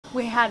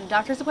We had a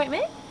doctor's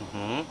appointment,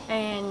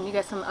 and you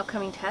got some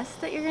upcoming tests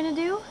that you're gonna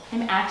do.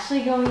 I'm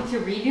actually going to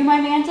redo my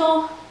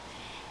mantle,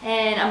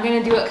 and I'm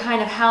gonna do it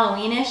kind of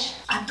Halloweenish.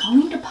 I'm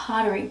going to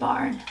Pottery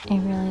Barn. I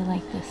really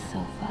like this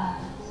sofa.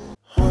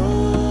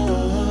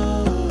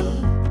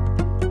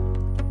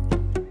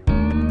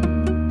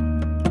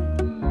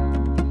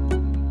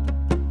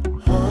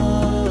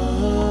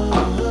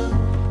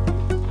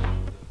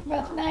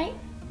 Rough night.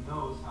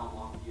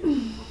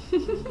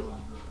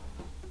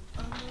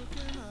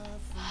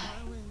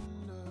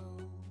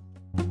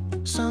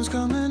 Sun's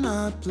coming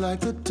up like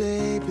the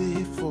day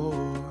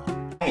before.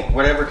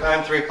 Whatever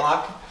time, 3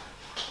 o'clock?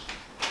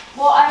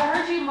 Well, I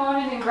heard you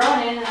moaning and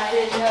groaning, and I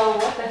didn't know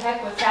what the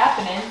heck was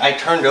happening. I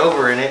turned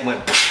over and it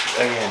went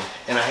again,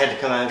 and I had to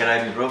come out and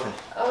get ibuprofen.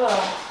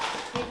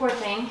 Oh, you poor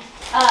thing.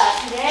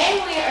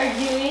 Today we are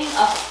doing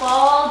a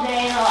fall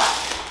day in the life.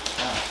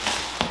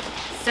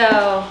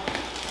 So,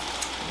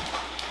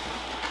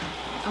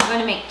 I'm going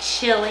to make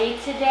chili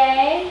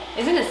today.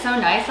 Isn't it so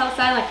nice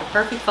outside, like a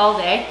perfect fall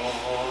day?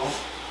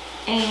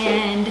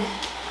 And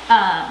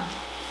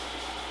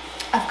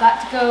I've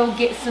got to go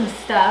get some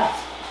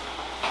stuff.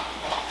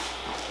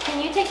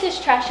 Can you take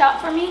this trash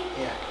out for me?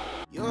 Yeah.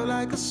 You're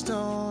like a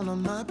stone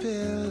on my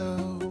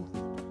pillow.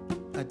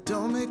 I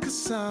don't make a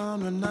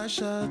sound when I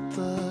shut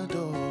the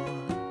door.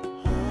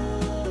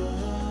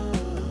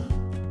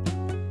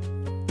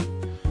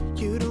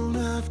 You don't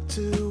have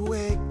to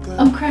wake up.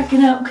 I'm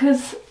cracking up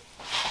because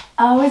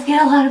I always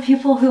get a lot of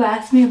people who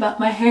ask me about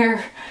my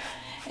hair,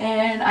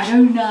 and I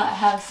do not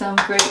have some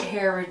great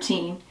hair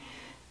routine.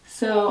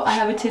 So I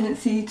have a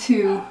tendency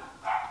to,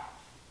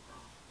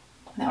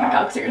 now my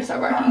dogs are gonna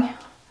start barking,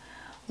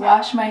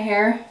 wash my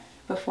hair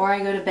before I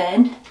go to bed,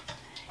 and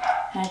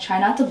I try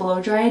not to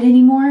blow dry it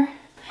anymore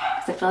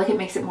because I feel like it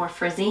makes it more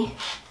frizzy.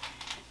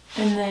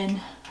 And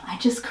then I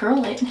just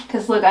curl it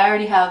because look, I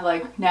already have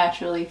like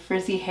naturally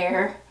frizzy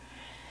hair.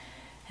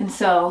 And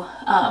so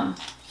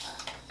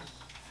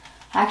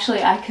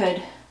actually I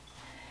could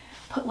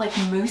put like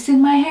mousse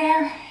in my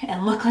hair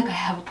and look like I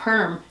have a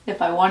perm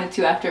if I wanted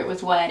to after it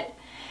was wet.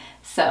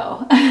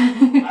 So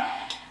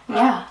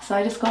yeah, so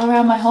I just go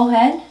around my whole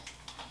head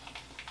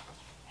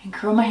and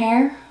curl my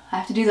hair. I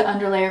have to do the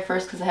underlayer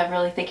first because I have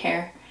really thick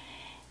hair.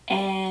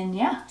 And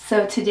yeah,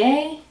 so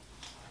today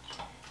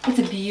it's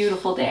a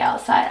beautiful day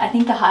outside. I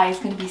think the high is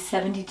going to be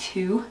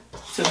 72,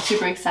 so I'm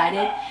super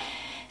excited.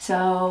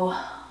 So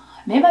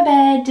I made my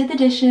bed, did the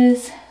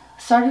dishes,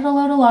 started a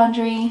load of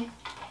laundry,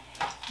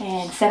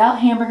 and set out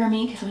hamburger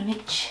meat because I'm going to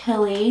make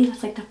chili.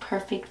 That's like the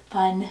perfect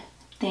fun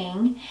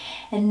thing.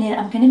 And then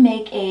I'm going to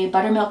make a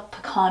buttermilk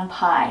pecan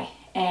pie.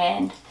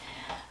 And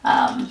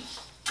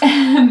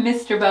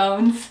Mr.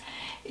 Bones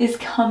is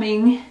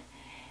coming,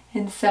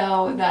 and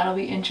so that'll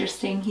be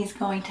interesting. He's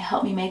going to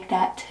help me make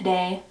that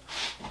today.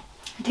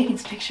 I'm taking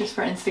some pictures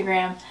for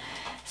Instagram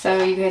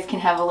so you guys can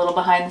have a little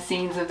behind the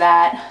scenes of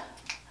that.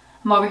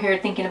 I'm over here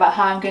thinking about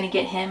how I'm going to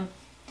get him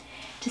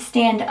to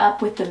stand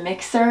up with the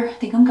mixer. I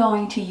think I'm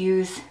going to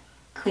use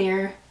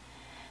clear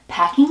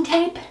packing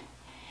tape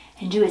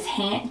and do his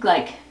hand,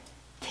 like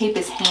tape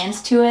his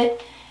hands to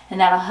it, and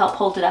that'll help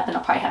hold it up, and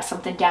I'll probably have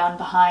something down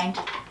behind.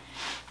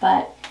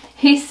 But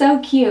he's so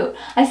cute.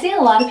 I see a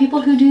lot of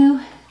people who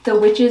do the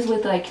witches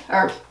with like,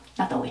 or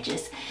not the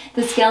witches,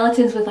 the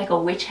skeletons with like a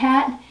witch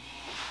hat.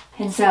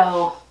 And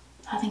so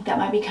I think that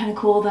might be kind of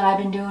cool that I've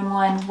been doing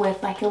one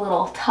with like a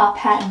little top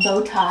hat and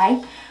bow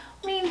tie.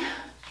 I mean,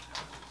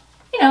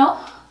 you know,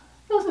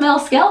 those male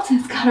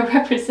skeletons gotta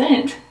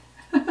represent.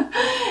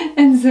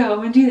 And so I'm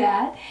gonna do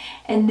that.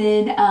 And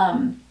then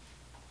I'm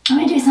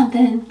gonna do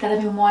something that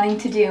I've been wanting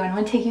to do, and I'm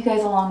gonna take you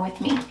guys along with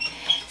me.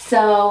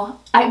 So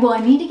I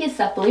need to get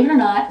stuff, believe it or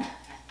not.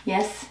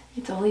 Yes,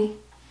 it's only,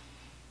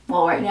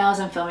 well, right now as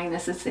I'm filming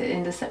this, it's the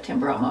end of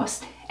September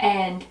almost.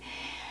 And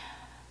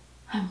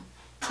I'm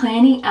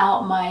planning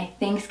out my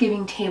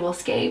Thanksgiving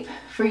tablescape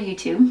for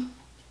YouTube.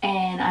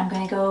 And I'm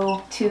gonna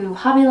go to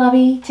Hobby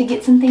Lobby to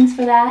get some things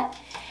for that.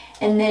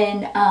 And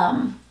then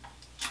I'm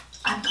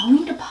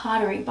going to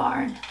Pottery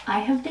Barn. I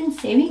have been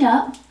saving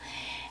up,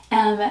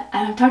 and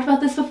I've talked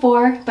about this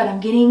before, but I'm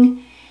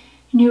getting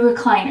new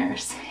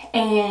recliners,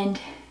 and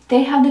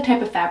they have the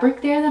type of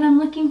fabric there that I'm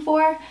looking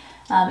for.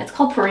 It's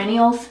called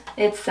Perennials.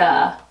 It's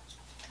I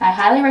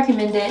highly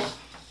recommend it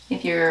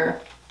if you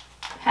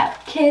have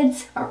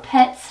kids or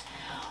pets,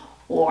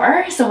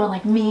 or someone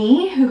like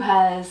me who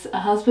has a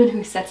husband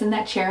who sits in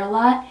that chair a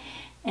lot,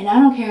 and I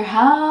don't care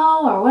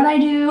how or what I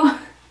do,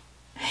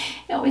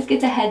 it always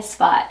gets a head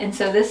spot. And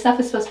so this stuff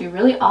is supposed to be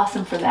really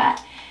awesome for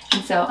that.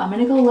 And so I'm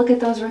gonna go look at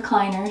those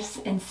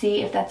recliners and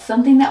see if that's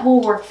something that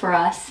will work for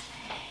us.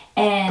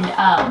 And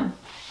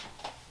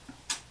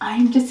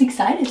I'm just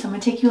excited, so I'm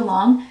gonna take you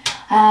along.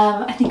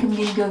 I think I'm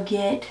gonna go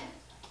get,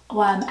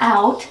 while I'm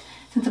out,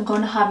 since I'm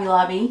going to Hobby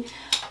Lobby,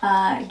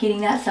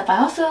 getting that stuff. I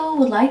also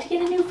would like to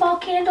get a new fall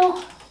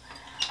candle.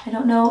 I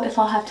don't know if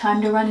I'll have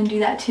time to run and do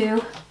that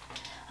too.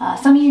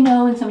 Some of you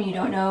know and some of you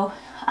don't know,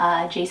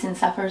 Jason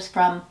suffers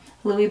from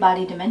Lewy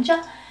body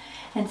dementia,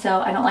 and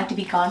so I don't like to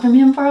be gone from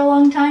him for a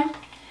long time.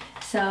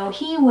 So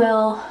he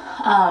will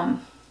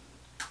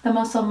The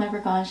most I'm ever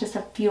gone is just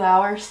a few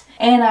hours.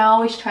 And I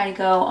always try to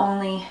go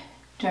only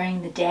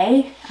during the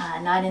day,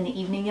 not in the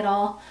evening at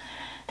all.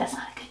 That's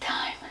not a good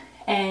time.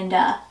 And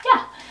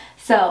yeah,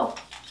 so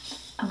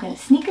I'm gonna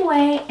sneak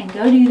away and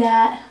go do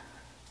that.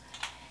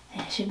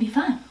 And it should be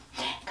fun.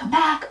 Come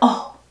back.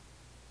 Oh,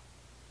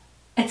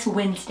 it's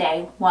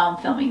Wednesday while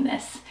I'm filming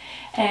this.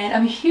 And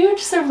I'm a huge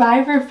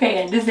Survivor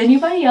fan. Does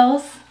anybody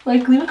else?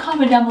 Like, leave a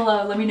comment down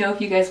below. Let me know if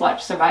you guys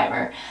watch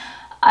Survivor.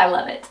 I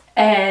love it.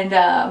 And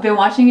I've been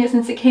watching it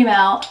since it came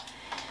out.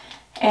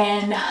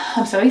 And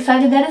I'm so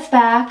excited that it's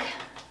back.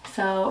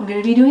 So I'm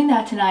going to be doing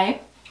that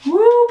tonight.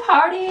 Woo,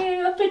 party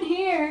up in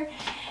here.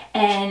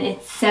 And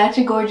it's such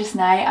a gorgeous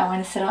night. I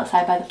want to sit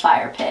outside by the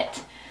fire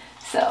pit.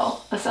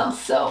 So that sounds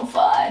so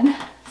fun.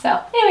 So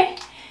anyway,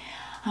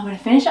 I'm going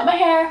to finish up my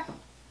hair.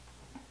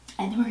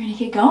 And then we're going to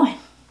get going.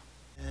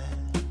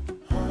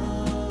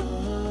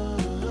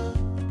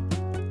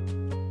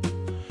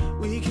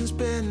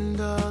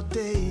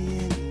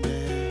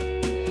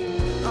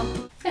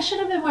 I should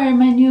have been wearing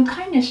my new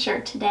kindness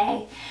shirt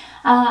today.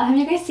 Have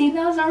you guys seen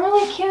those? They're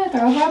really cute.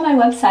 They're over on my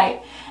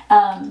website.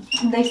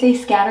 They say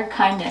scattered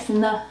kindness.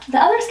 And the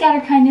other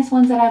scattered kindness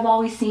ones that I've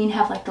always seen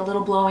have like the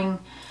little blowing,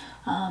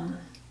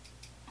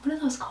 what are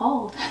those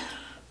called?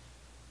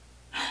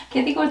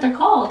 Can't think of what they're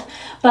called.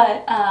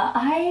 But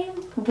I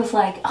was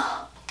like,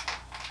 oh,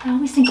 I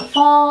always think of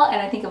fall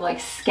and I think of like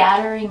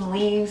scattering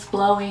leaves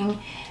blowing.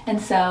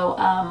 And so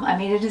I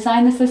made a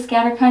design that says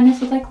scattered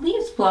kindness with like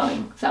leaves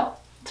blowing. So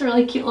it's a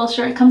really cute little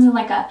shirt. It comes in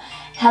like a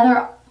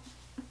heather,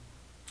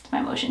 it's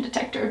my motion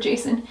detector,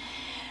 Jason.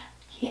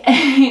 Yeah,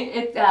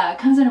 it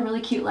comes in a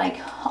really cute like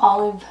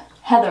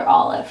heather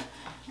olive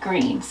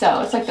green. So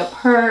it's like the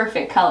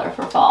perfect color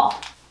for fall.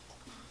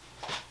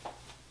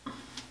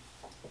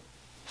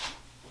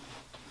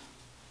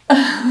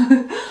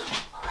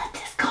 Let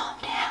this calm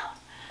down.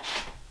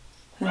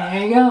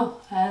 There you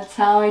go. That's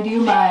how I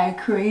do my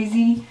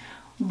crazy,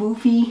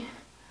 boofy,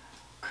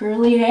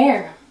 curly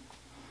hair.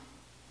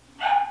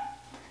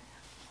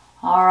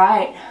 All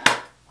right,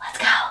 let's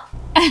go.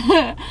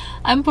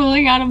 I'm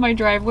pulling out of my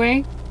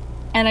driveway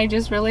and I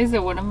just realized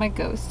that one of my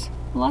ghosts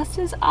lost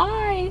his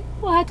eye.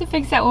 We'll have to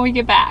fix that when we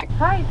get back.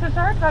 Hi, so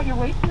sorry about your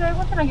wait today.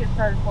 What can I get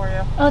started for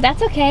you? Oh,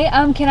 that's okay.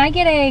 Can I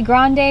get a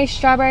grande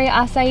strawberry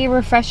acai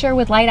refresher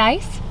with light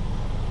ice?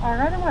 All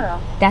right, and what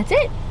else? That's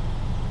it.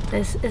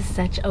 This is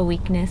such a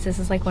weakness. This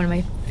is like one of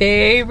my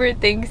favorite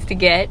things to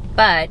get,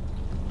 but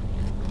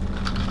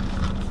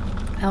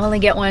I only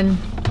get one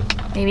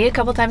maybe a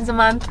couple times a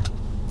month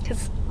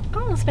because I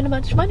don't want to spend a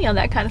bunch of money on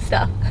that kind of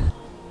stuff.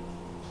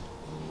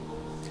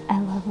 I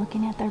love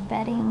looking at their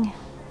bedding,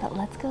 but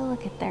let's go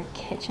look at their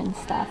kitchen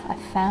stuff. I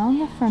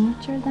found the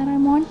furniture that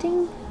I'm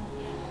wanting.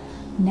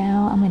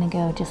 Now I'm gonna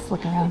go just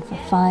look around for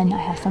fun. I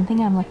have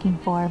something I'm looking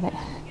for, but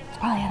it's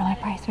probably out of my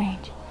price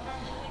range.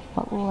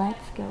 But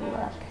let's go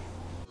look.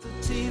 The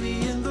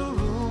TV in the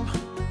room.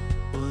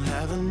 We'll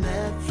have a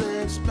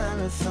Netflix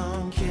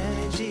marathon.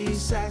 Kenny G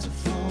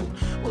saxophone.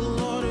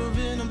 We'll order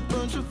in a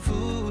bunch of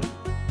food.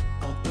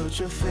 I'll put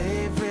your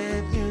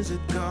favorite music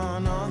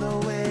on all the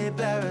way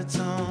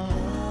baritone.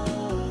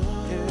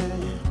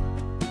 Yeah.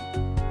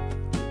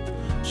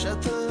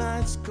 Shut the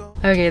lights, go.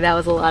 Okay, that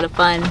was a lot of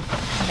fun.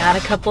 Got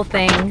a couple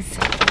things.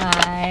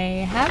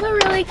 I have a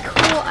really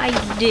cool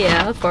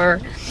idea for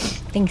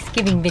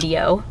Thanksgiving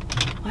video.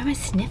 Why am I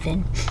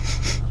sniffing?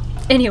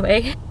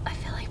 Anyway, I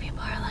feel like people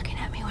are looking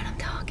at me when I'm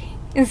talking.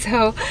 And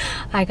so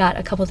I got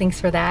a couple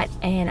things for that,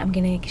 and I'm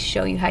gonna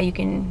show you how you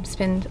can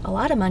spend a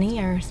lot of money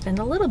or spend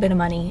a little bit of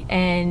money,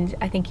 and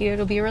I think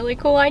it'll be a really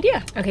cool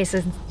idea. Okay,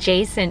 so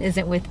Jason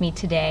isn't with me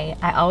today.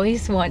 I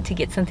always want to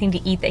get something to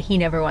eat that he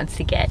never wants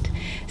to get.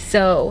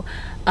 So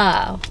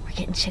we're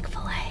getting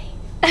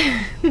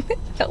Chick-fil-A.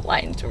 The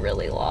line's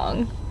really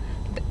long.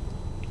 It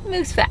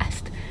moves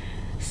fast.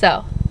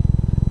 So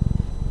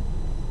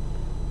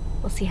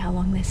we'll see how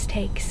long this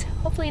takes.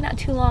 Hopefully not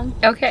too long.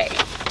 Okay,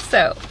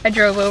 so I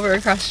drove over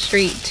across the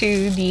street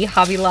to the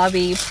Hobby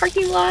Lobby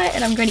parking lot,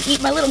 and I'm going to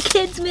eat my little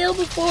kids meal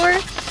before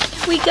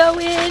we go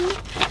in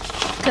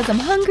because I'm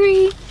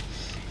hungry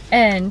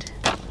and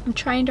I'm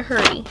trying to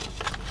hurry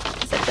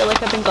because I feel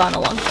like I've been gone a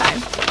long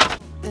time.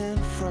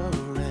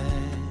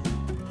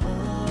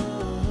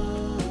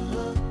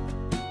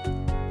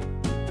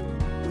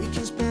 We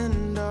can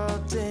spend all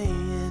day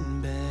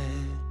in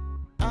bed.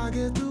 I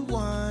get the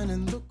wine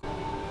and the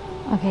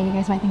Okay, you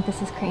guys might think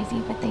this is crazy,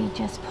 but they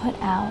just put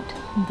out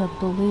the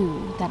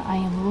blue that I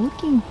am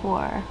looking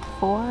for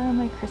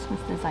my Christmas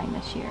design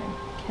this year.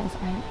 Because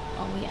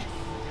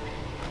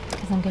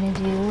I'm gonna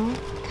do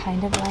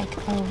kind of like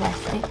a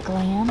rustic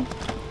glam.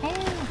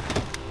 And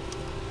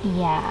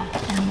yeah,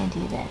 I'm gonna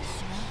do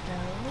this.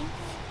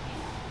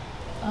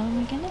 Oh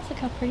my goodness, look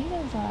how pretty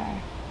those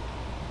are.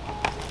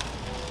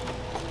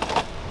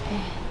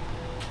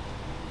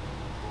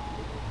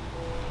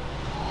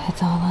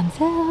 It's all on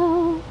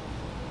sale.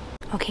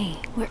 Okay,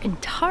 we're in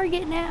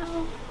Target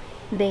now.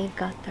 They've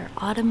got their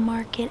autumn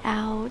market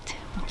out.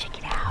 Check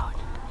it out.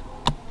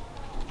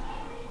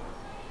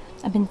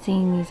 I've been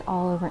seeing these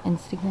all over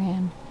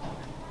Instagram.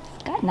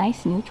 got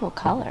nice neutral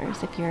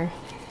colors if you're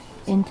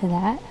into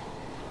that.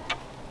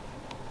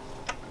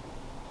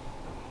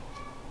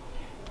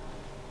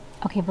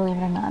 Okay, believe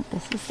it or not,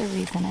 this is the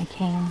reason I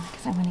came,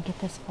 because I'm going to get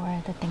this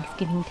for the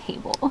Thanksgiving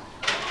table.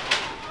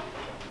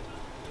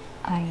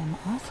 I am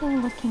also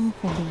looking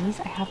for these.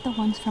 I have the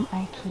ones from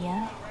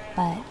IKEA,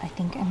 but I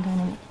think I'm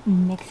going to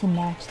mix and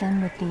match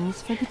them with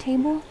these for the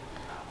table,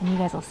 and you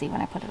guys will see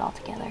when I put it all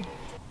together.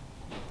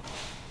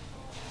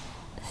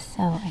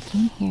 So I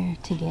came here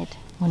to get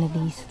one of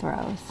these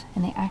throws,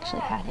 and they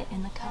actually had it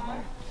in the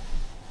color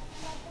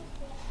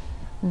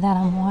that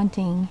I'm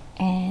wanting,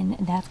 and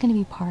that's going to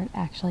be part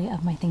actually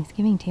of my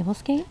Thanksgiving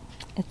tablescape.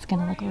 It's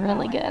going to look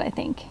really good, I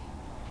think.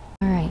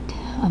 Alright,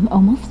 I'm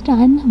almost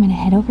done. I'm going to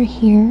head over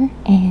here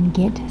and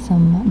get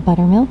some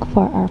buttermilk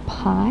for our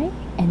pie,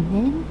 and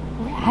then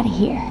we're out of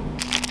here.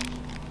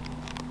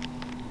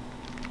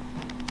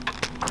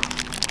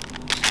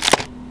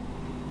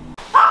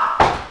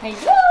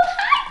 Hello,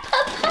 hi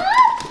Papa!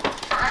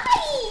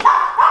 Hi!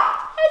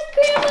 That's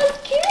Grandma's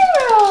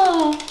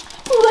Carol!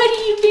 What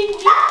have you been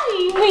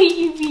doing? What have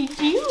you been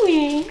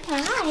doing?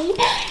 Hi!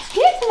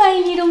 Here's my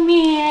little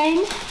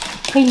man!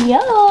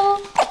 Hello!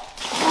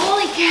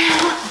 Holy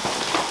cow!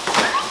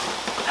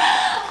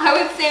 I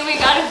would say we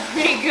got a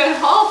pretty good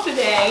haul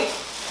today.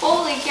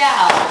 Holy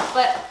cow!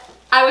 But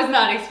I was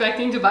not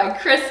expecting to buy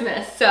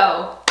Christmas,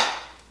 so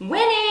winning!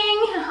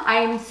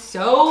 I am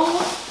so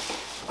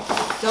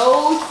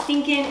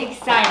stinking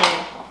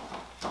excited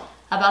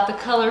about the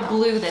color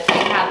blue that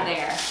they have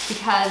there,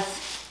 because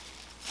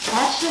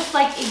that's just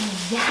like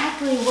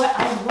exactly what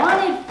I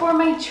wanted for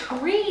my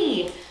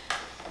tree.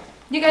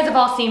 You guys have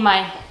all seen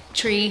my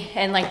tree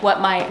and like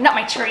what not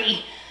my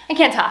tree, I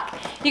can't talk.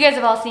 You guys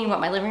have all seen what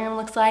my living room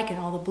looks like and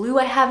all the blue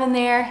I have in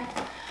there.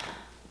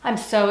 I'm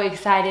so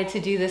excited to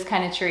do this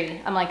kind of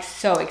tree. I'm like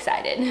so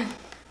excited.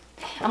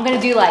 I'm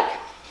gonna do like,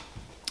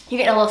 you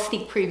get a little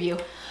sneak preview,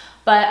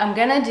 but I'm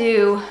gonna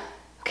do,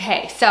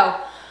 okay, so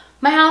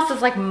my house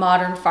is like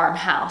modern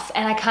farmhouse,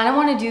 and I kind of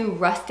want to do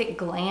rustic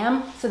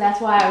glam, so that's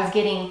why I was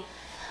getting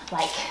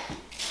like, let me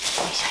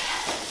show you,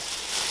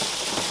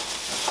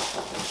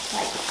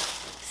 like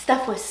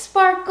stuff with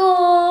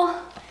sparkle,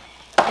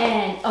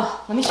 and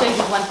oh, let me show you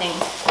one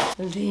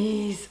thing.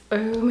 These,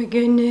 oh my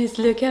goodness,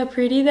 look how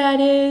pretty that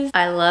is.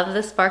 I love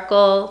the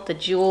sparkle, the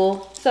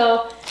jewel.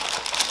 So,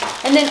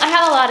 and then I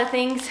have a lot of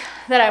things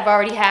that I've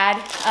already had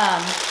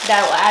that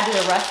I will add to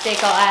the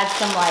rustic. I'll add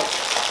some like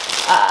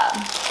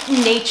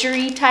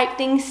nature-y type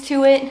things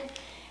to it,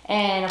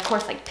 and of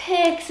course like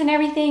picks and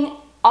everything.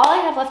 All I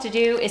have left to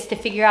do is to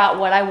figure out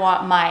what I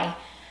want my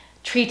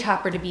tree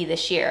topper to be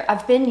this year.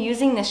 I've been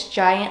using this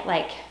giant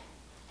like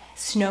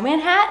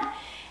snowman hat,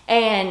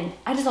 and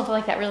I just don't feel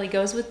like that really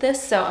goes with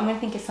this, so I'm gonna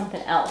think of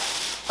something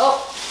else.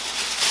 Oh,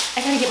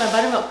 I gotta get my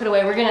buttermilk put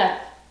away. We're gonna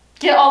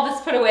get all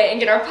this put away and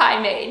get our pie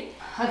made.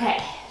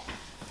 Okay,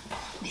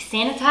 let me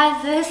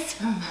sanitize this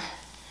from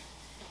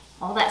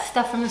all that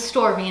stuff from the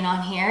store being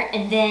on here,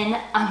 and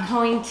then I'm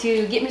going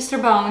to get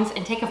Mr. Bones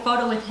and take a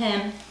photo with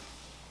him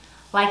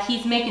like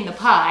he's making the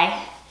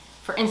pie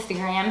for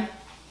Instagram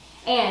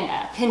and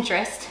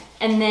Pinterest,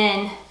 and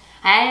then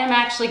I am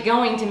actually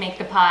going to make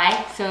the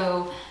pie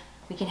so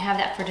we can have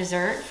that for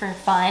dessert for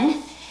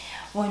fun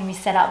when we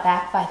set out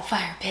back by the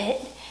fire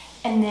pit,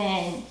 and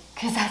then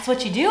because that's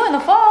what you do in the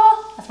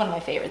fall. That's one of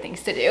my favorite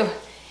things to do.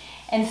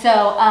 And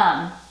so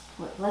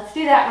let's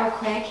do that real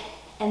quick,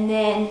 and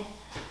then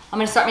I'm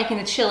gonna start making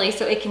the chili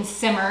so it can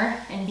simmer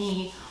and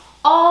be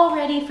all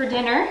ready for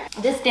dinner.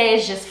 This day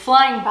is just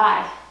flying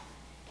by,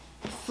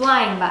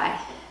 flying by.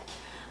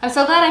 I'm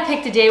so glad I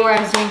picked a day where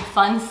I was doing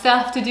fun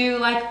stuff to do,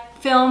 like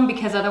film,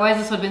 because otherwise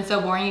this would have been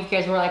so boring if you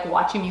guys were like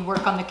watching me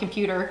work on the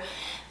computer.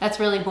 That's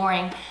really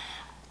boring.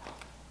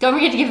 Don't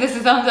forget to give this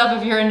a thumbs up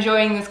if you're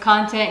enjoying this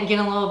content and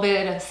getting a little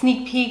bit of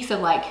sneak peeks of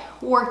like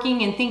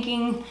working and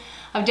thinking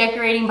of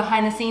decorating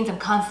behind the scenes. I'm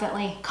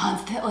constantly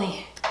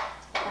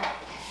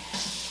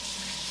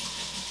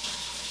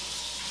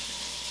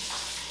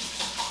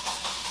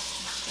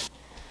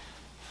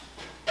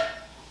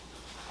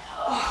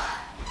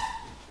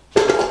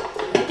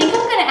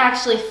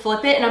actually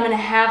flip it, and I'm gonna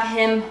have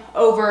him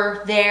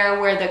over there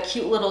where the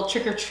cute little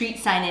trick-or-treat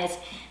sign is,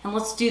 and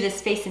let's do this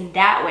facing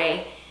that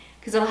way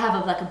because it'll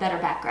have like a better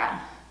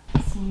background.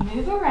 Let's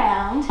move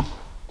around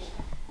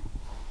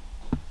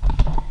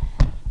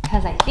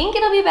because I think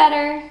it'll be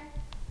better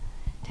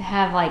to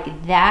have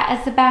like that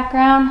as the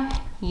background.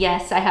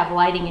 Yes, I have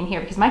lighting in here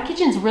because my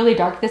kitchen's really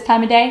dark this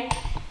time of day.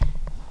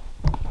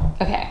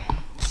 Okay,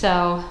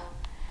 so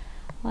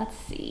let's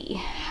see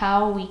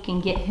how we can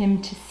get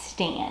him to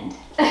stand.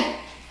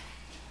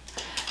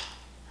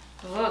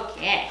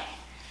 Okay,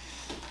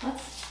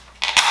 let's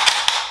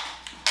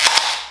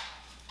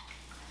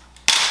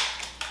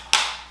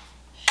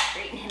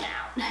straighten him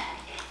out.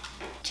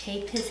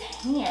 Tape his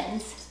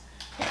hands.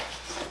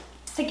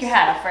 Stick your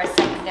hat up for a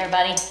second there,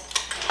 buddy.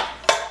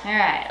 All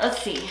right,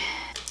 let's see.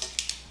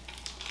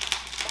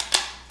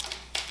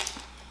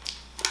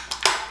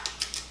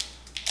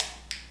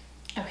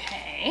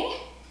 Okay,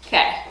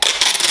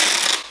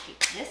 take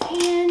this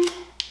hand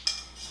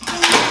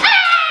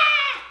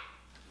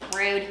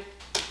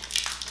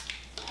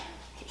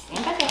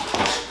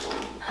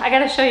I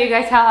gotta show you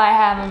guys how I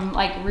have him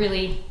like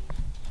really,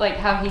 like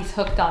how he's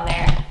hooked on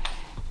there.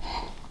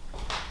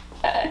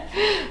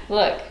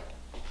 Look,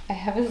 I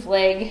have his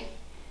leg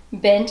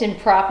bent and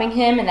propping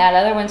him, and that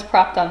other one's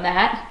propped on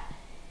that.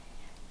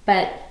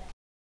 But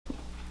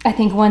I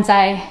think once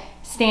I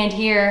stand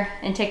here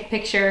and take a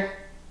picture,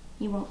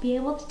 you won't be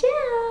able to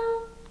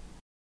tell.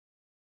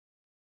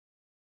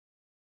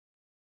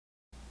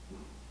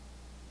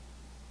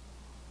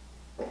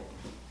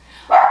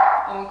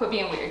 I'm gonna quit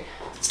being weird.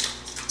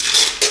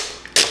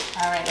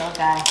 All right, little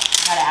guy,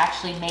 I gotta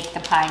actually make the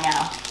pie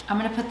now. I'm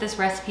gonna put this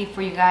recipe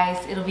for you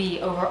guys. It'll be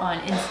over on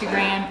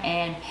Instagram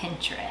and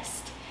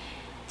Pinterest.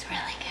 It's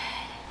really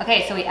good.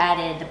 Okay, so we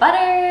added the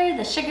butter,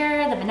 the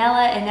sugar, the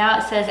vanilla, and now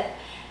it says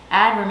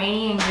add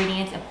remaining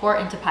ingredients and pour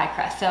into pie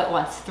crust. So it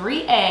wants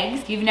 3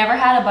 eggs. If you've never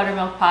had a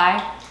buttermilk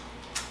pie,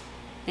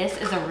 this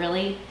is a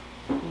really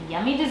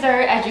yummy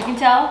dessert, as you can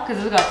tell,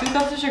 because it's got 2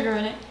 cups of sugar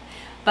in it.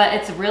 But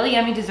it's a really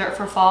yummy dessert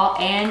for fall,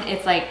 and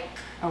it's like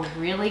a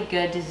really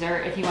good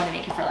dessert if you want to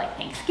make it for like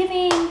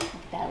Thanksgiving. Look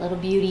at that little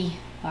beauty.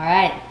 All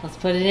right, let's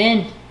put it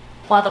in.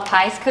 While the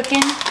pie's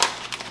cooking,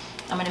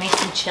 I'm gonna make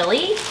some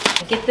chili.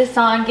 Get this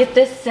on, get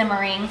this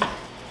simmering.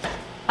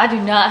 I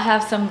do not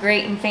have some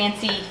great and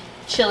fancy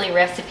chili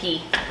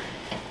recipe.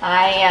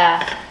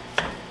 I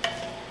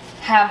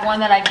have one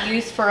that I've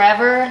used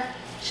forever.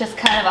 It's just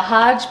kind of a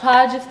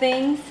hodgepodge of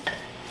things,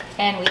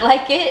 and we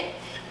like it.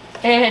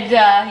 And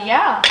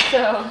yeah,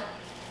 so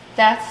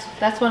that's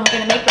what I'm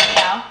gonna make right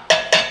now,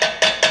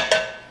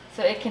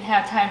 so it can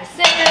have time to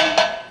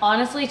simmer.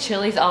 Honestly,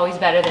 chili's always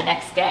better the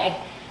next day.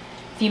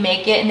 If you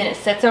make it and then it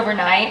sits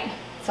overnight,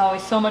 it's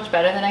always so much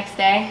better the next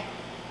day.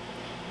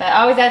 But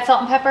I always add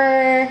salt and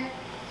pepper,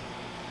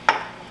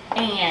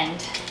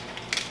 and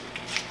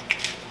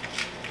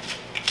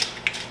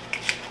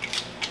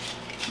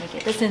let me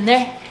get this in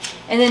there.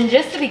 And then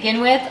just to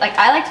begin with, like,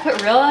 I like to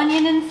put real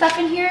onion and stuff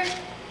in here,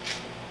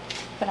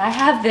 but I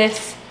have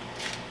this.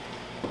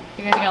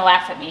 You guys are gonna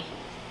laugh at me.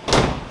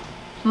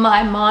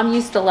 My mom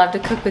used to love to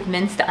cook with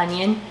minced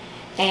onion,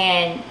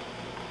 and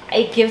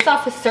it gives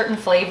off a certain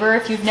flavor.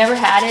 If you've never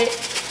had it,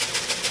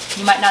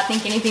 you might not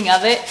think anything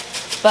of it,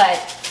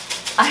 but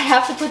I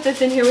have to put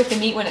this in here with the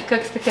meat when it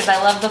cooks because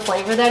I love the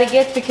flavor that it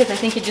gets, because I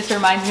think it just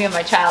reminds me of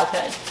my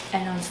childhood.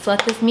 And I'll just let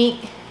this meat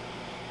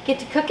get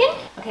to cooking.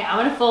 Okay, I'm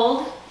gonna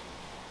fold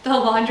the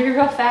laundry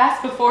real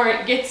fast before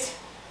it gets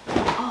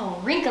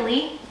all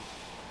wrinkly.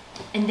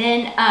 And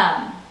then,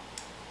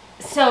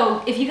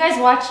 so if you guys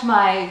watched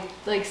my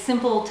like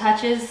simple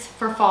touches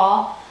for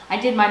fall, I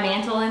did my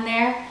mantle in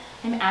there.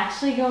 I'm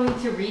actually going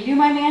to redo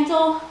my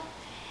mantle,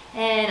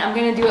 and I'm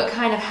gonna do it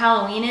kind of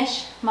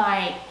Halloweenish.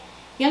 My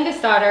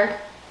youngest daughter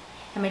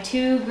and my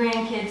 2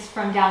 grandkids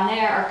from down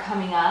there are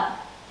coming up,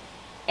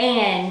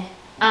 and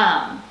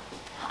I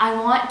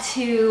want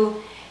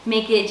to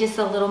make it just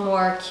a little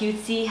more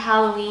cutesy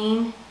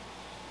Halloween,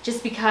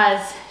 just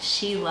because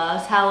she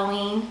loves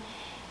Halloween,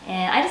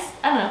 and I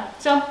don't know,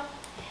 so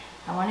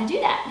I want to do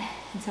that.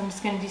 And so I'm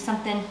just going to do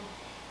something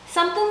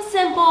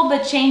simple,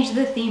 but change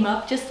the theme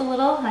up just a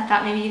little, and I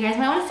thought maybe you guys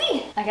might want to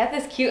see. I got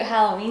this cute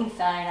Halloween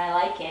sign. I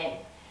like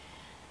it.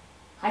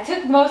 I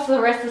took most of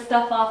the rest of the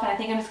stuff off, and I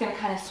think I'm just going to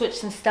kind of switch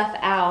some stuff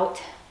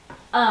out,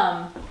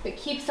 but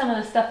keep some of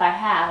the stuff I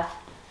have.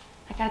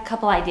 I got a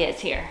couple ideas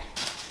here.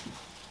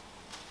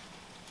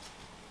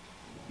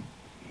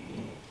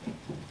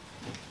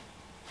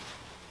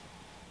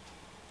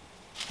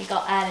 I think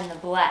I'll add in the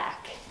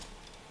black,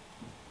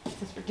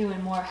 since we're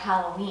doing more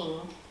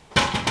Halloween.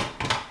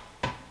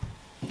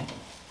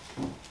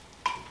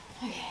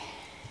 Okay.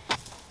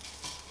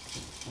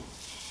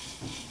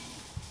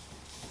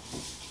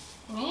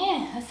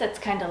 Yeah, that set's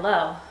kind of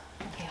low.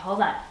 Okay, hold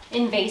on.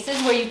 In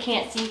vases where you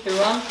can't see through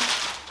them,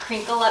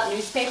 crinkle up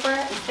newspaper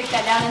and stick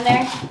that down in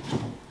there.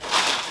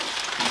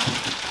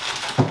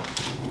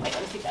 Wait,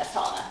 let me see if that's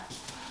tall enough.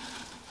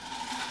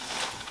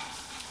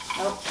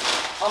 Nope,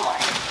 one more.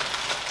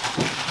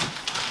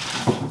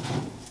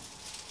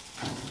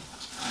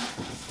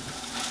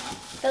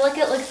 I feel like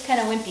it looks kind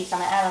of wimpy, so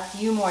I'm gonna add a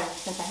few more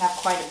since I have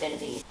quite a bit of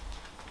these.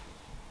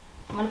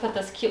 I'm gonna put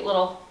this cute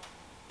little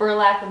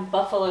burlap and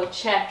buffalo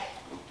check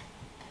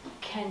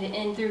kind of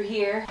in through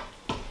here.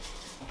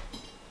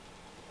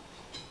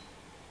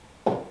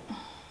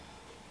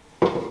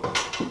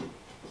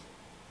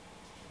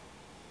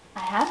 I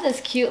have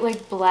this cute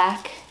like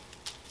black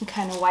and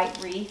kind of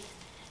white wreath.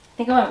 I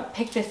think I'm gonna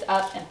pick this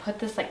up and put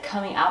this like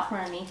coming out from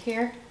underneath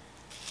here.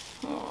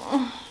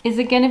 Is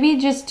it gonna be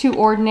just too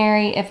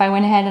ordinary if I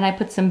went ahead and I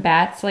put some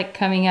bats like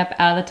coming up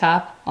out of the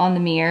top on the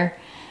mirror?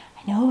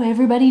 I know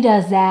everybody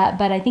does that,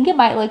 but I think it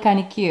might look kind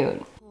of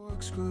cute.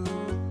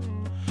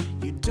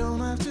 You don't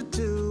have to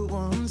do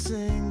one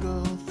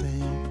single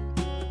thing.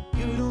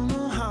 You don't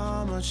know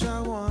how much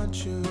I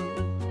want you.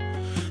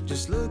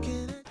 Just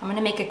looking at I'm gonna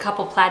make a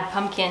couple plaid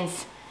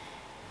pumpkins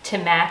to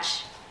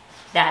match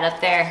that up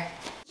there.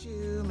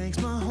 you makes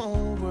my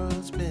whole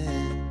world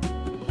spin.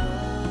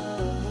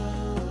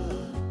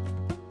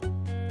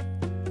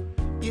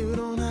 You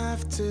don't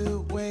have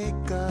to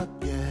wake up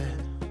yet.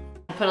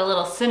 put a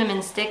little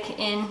cinnamon stick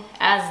in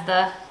as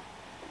the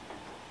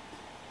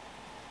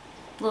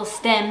little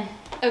stem.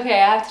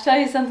 Okay, I have to tell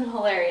you something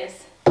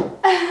hilarious.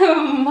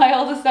 My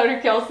oldest daughter,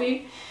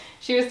 Kelsey,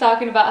 she was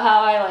talking about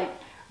how I like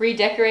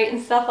redecorate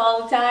and stuff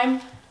all the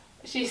time.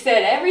 She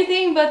said,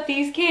 everything but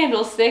these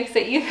candlesticks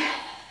that you've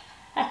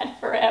had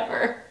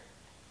forever.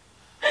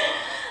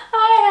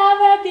 I have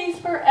had these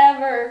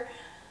forever.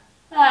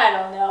 I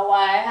don't know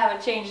why I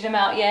haven't changed them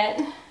out yet.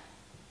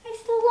 I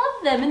still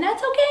love them and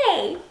that's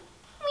okay.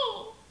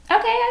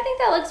 Okay, I think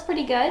that looks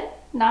pretty good.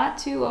 Not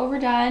too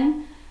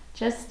overdone.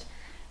 Just a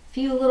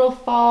few little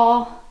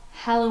fall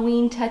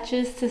Halloween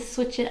touches to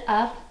switch it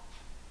up.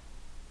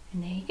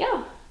 And there you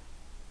go.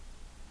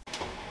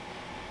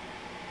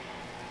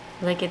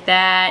 Look at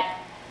that.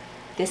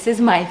 This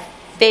is my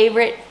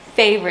favorite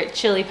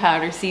chili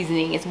powder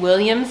seasoning. It's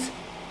Williams.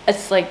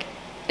 It's like,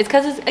 it's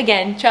because it's,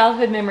 again,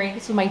 childhood memory.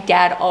 This is what my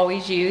dad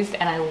always used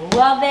and I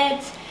love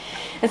it.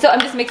 And so I'm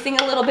just mixing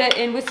a little bit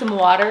in with some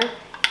water.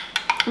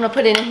 I'm gonna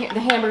put it in here. The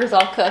hamburger's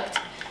all cooked.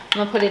 I'm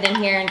gonna put it in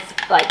here and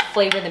like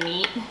flavor the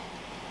meat.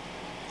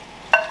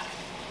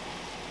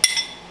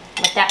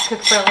 Let that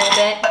cook for a little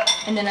bit.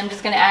 And then I'm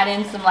just gonna add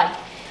in some like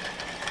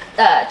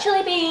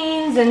chili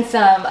beans and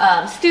some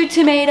stewed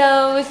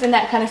tomatoes and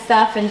that kind of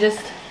stuff and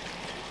just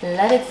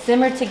let it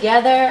simmer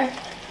together.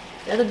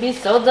 It'll be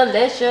so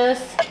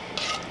delicious.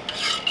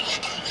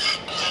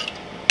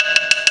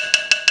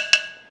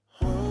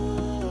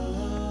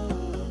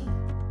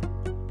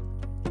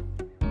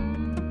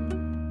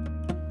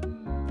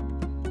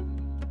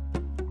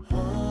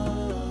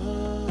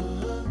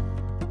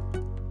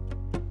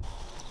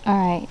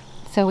 Alright,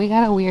 so we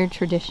got a weird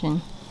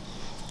tradition.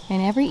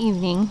 And every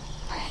evening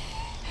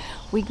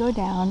we go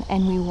down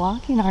and we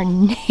walk in our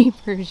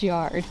neighbor's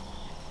yard.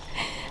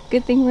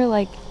 Good thing we're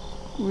like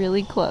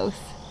really close.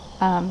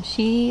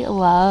 She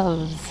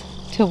loves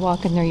to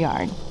walk in their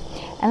yard.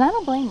 And I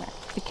don't blame her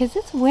because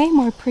it's way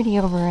more pretty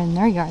over in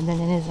their yard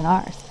than it is in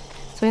ours.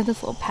 So we have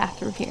this little path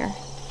through here.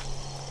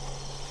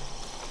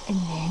 And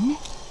then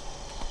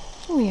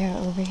we are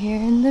over here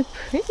in the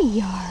pretty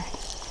yard.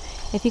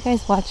 If you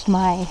guys watched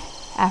my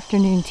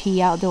afternoon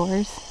tea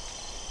outdoors,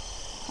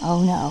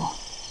 oh no,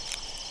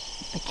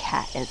 the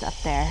cat is up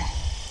there.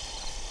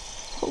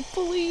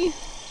 Hopefully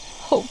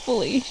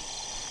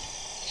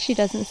she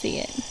doesn't see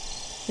it.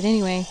 But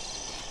anyway,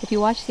 if you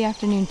watch the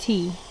afternoon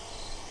tea,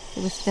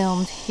 it was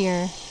filmed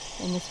here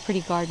in this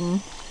pretty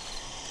garden.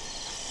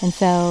 And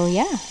so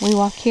yeah, we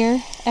walk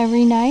here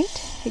every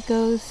night. It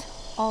goes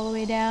all the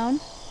way down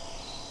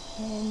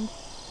and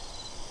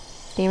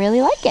they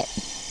really like it.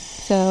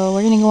 So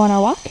we're gonna go on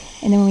our walk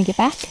and then when we get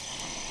back,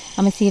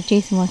 I'm gonna see if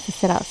Jason wants to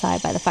sit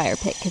outside by the fire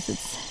pit because it's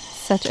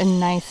such a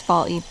nice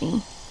fall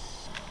evening.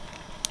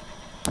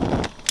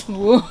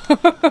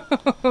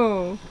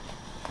 Whoa!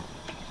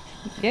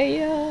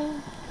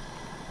 Yeah!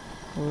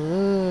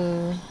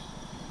 Ooh.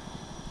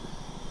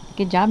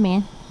 Good job,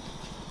 man.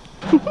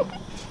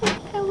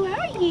 How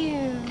are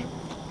you?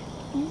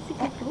 He's a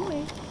good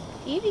boy.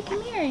 Evie,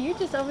 come here. You're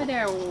just over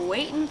there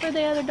waiting for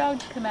the other dog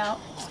to come out.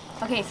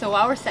 Okay, so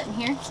while we're sitting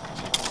here,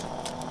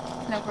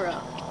 no, for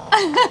real.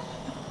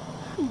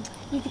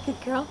 You're a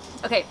good girl.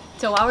 Okay,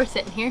 so while we're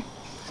sitting here,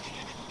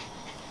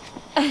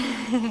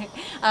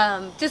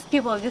 just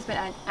people have just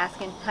been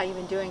asking how you've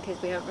been doing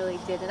because we haven't really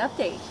did an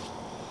update.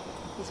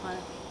 You just want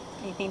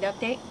anything to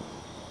update?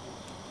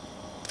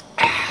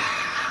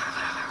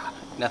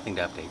 Nothing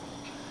to update.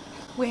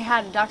 We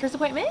had a doctor's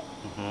appointment,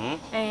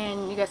 Mm-hmm.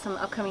 and you got some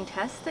upcoming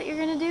tests that you're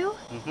gonna do.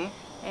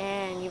 Mm-hmm.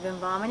 And you've been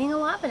vomiting a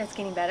lot, but it's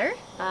getting better.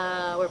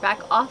 We're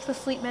back off the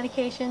sleep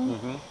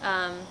medication.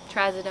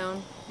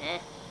 Trazodone.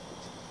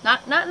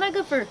 Not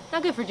good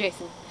for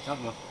Jason.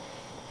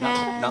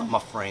 Not my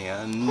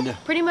friend.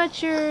 Pretty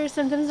much your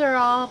symptoms are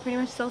all pretty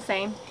much still the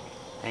same.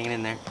 Hanging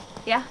in there.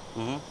 Yeah.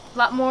 Mm-hmm. A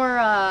lot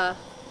more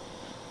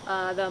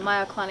the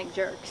myoclonic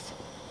jerks.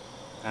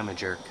 I'm a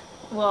jerk.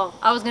 Well,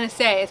 I was gonna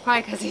say it's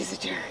probably because he's a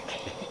jerk.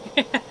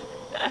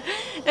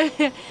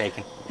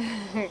 Bacon.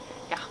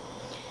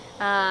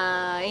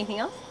 Yeah. Anything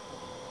else?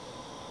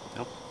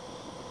 Nope.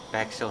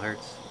 Back still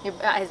hurts. His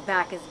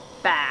back is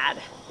bad.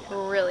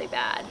 Yeah. Really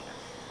bad.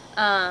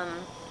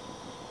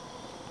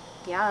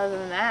 Yeah, other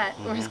than that,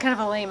 it was kind of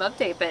a lame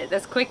update, but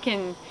that's quick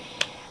and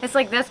it's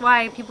like, that's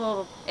why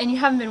people, and you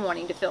haven't been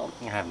wanting to film.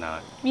 I have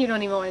not. You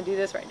don't even want to do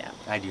this right now.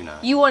 I do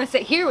not. You want to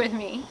sit here with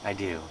me. I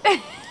do.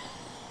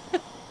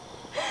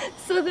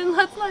 So then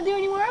let's not do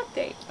any more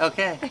updates.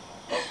 Okay.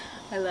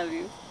 I love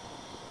you.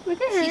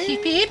 Look at her.